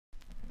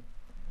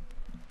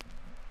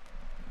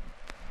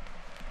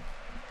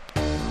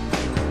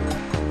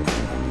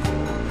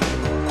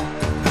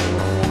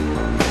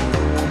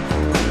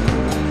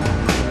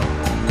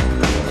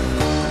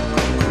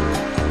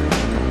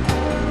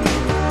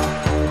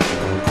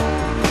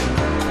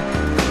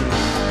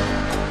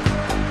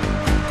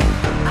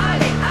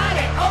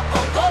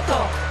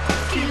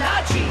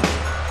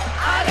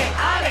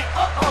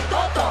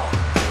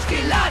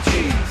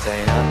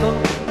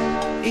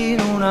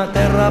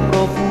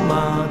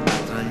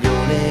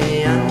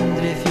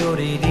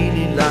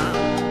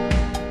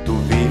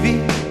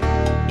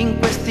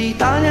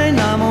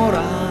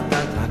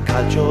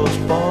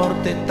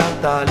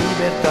tanta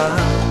libertà.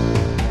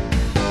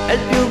 È il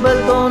più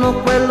bel dono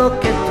quello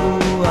che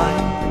tu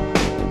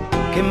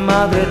hai, che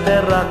madre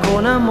terra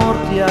con amor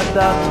ti ha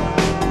dato.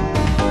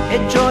 E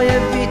gioia e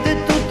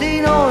vite tutti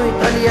noi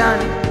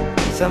italiani,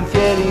 siamo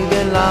fieri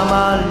della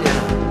maglia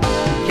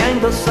che ha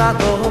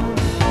indossato.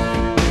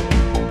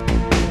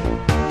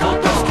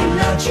 Toto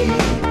Schillaci,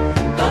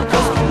 Toto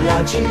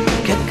Schillaci,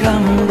 Che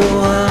gran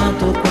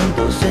boato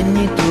quanto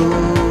segni tu,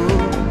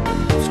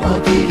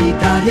 scuoti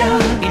l'Italia,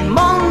 il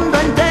mondo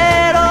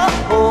intero,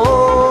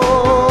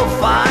 oh,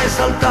 fai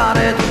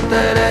saltare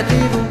tutte le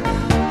TV.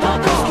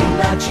 Toto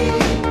Schillaci,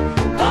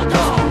 Toto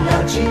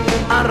Schillaci,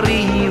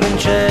 Arriva in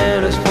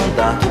cielo e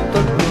sfonda tutto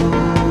il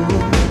blu.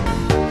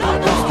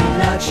 Toto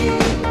Schillaci,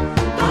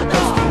 Toto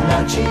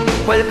Schillaci,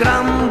 Quel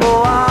gran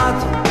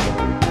boato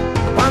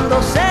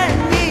quando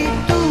segni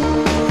tu.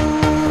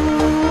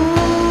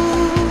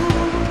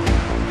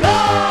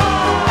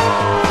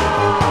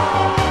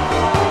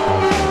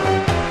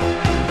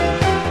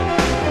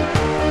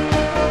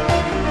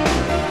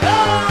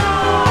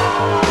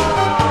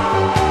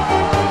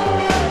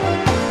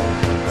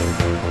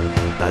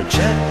 Dal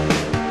cielo,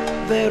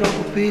 vero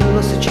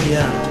pupillo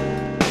siciliano,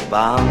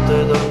 vanto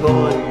ed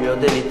orgoglio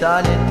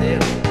dell'Italia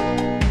intera,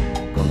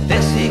 con te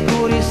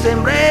sicuri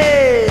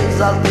sempre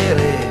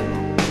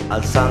esalteremo,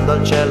 alzando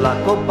al cielo la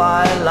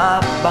coppa e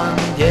la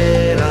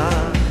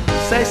bandiera.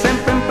 Sei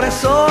sempre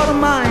impresso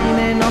ormai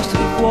nei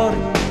nostri cuori,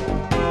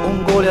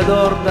 un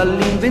goleador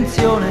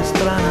dall'invenzione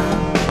strana,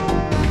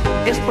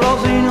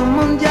 esploso in un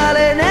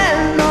mondiale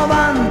nel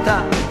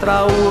 90,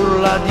 tra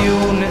urla di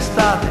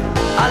un'estate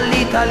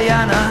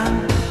all'italiana.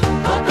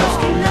 Toto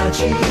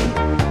Schillaci,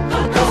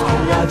 Toto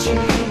Schillaci,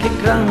 Che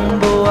gran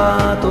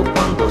boato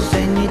quando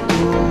segni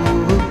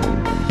tu,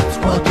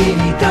 scuoti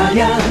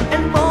l'Italia, e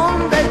il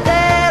mondo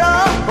intero,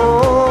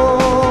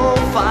 oh,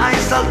 fai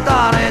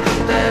saltare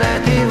tutte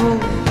le TV.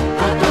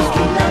 Toto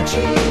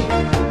Schillaci,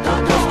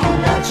 Toto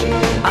Schillaci,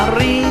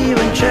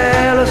 Arriva in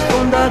cielo e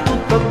sfonda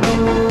tutto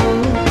blu.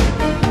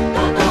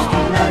 Toto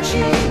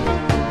Schillaci,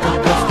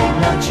 Toto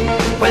Schillaci,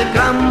 Quel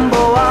gran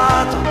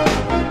boato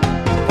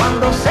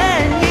quando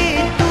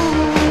segni tu.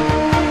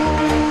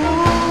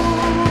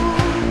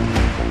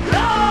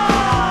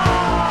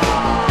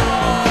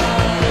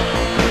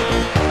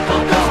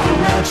 Toto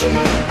Schillaci,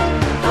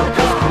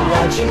 Toto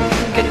Schillaci,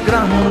 Che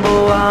gran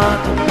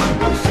boato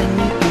quando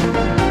segni tu,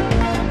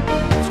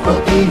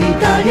 scuoti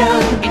l'Italia,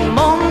 il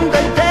mondo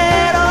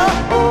intero,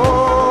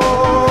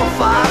 oh,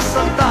 fa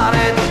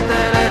saltare tutte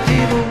le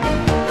TV.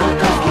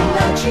 Toto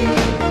Schillaci,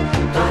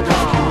 Toto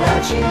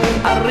Schillaci,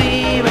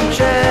 Arriva in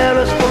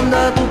cielo e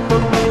sfonda tutto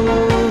il blu.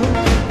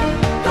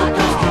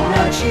 Toto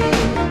Schillaci,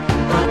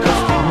 Toto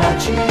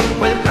Schillaci,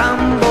 Quel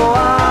gran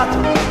boato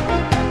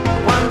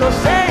quando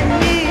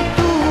segni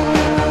tu.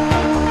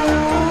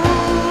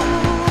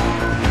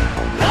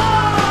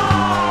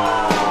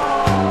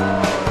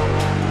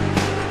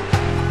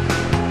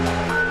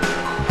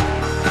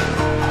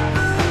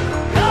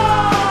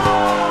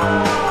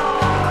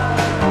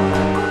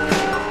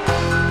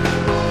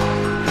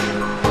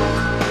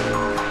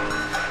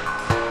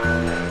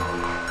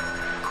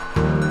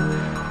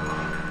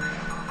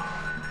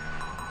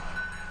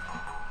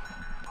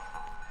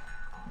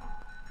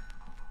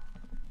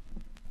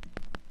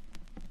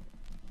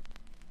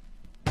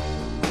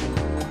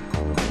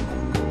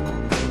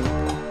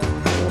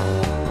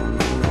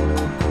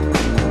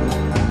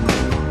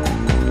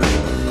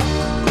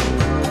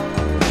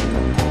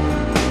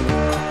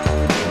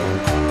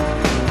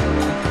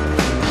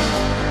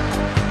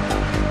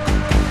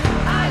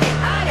 Ale,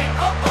 ale,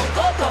 oh oh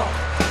Toto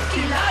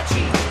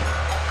Schillaci,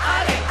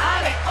 ale,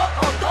 ale,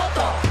 oh oh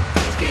Toto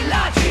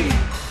Schillaci.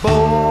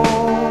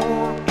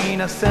 Born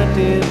in a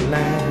scented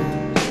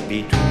land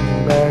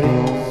between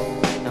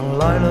berries and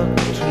lilac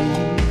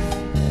trees,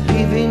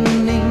 living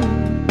in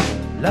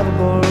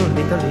lovable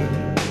Italy,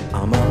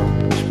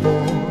 among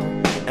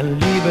sport and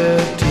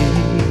liberty.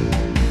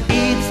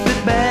 It's the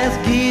best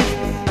gift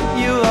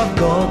you have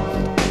got,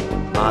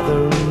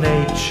 Mother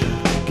Nature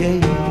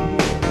gave.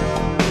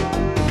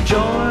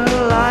 Joy,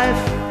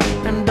 life,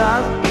 and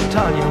us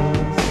Italians,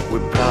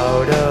 we're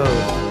proud of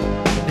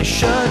the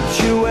shirt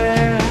you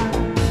wear.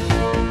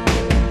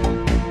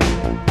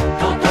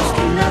 Toto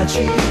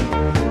Schillaci,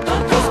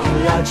 Toto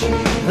Schillaci,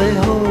 The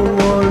whole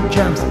world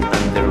jumps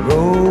under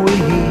row we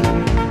hear.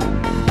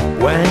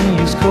 When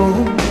you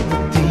score, the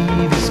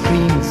TV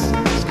screams,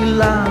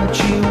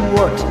 Schillaci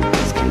what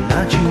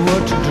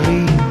a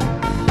dream.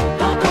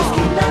 Toto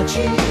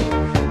Schillaci,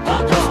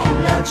 Toto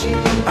Schillaci,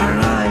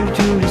 Arrive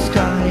to the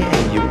sky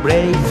and you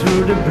break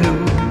through the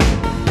blue.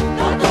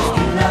 Toto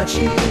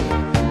Schillaci,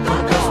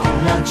 Toto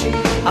Schillaci,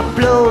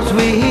 Applause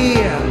we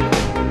hear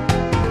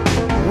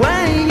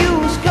when you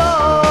score.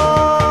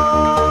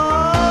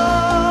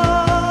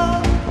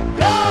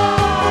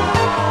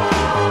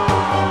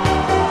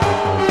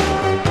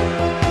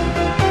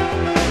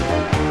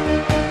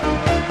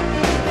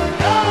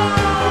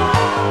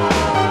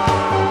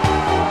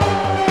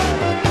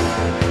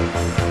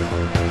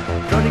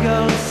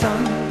 Prodigal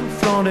son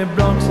from the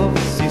Bronx of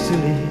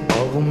Sicily,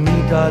 of whom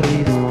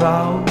Italy is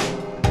proud.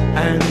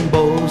 and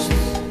boast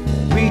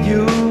with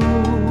you.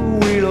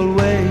 We'll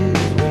always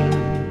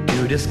win.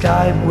 To the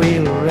sky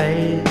we'll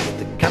raise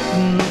the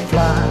captain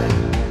fly.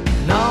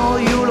 Now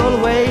you'll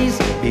always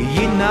be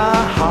in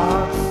our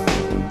hearts,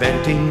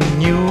 betting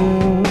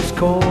new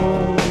scores.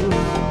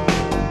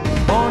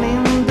 Born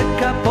in the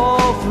cup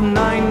of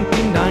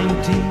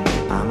 1990,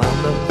 I'm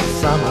under the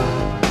summer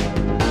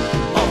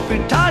of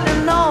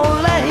Italian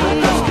ole.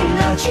 Toto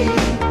Schillaci,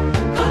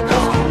 Toto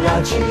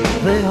Schillaci.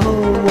 The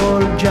whole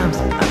world jumps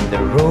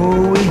under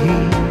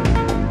rowing.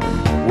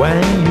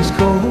 When you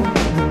score,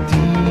 the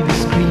TV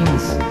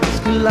screens.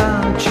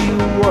 Schillaci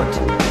what?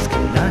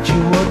 Schillaci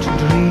what a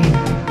dream.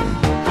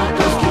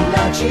 Toto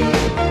Schillaci,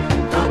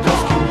 Toto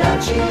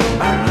Schillaci.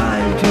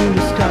 Arrive to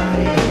the sky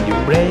and you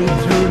break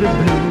through the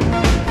blue.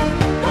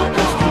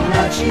 Toto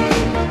Schillaci,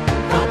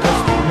 Toto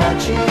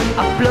Schillaci.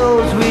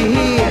 Applause we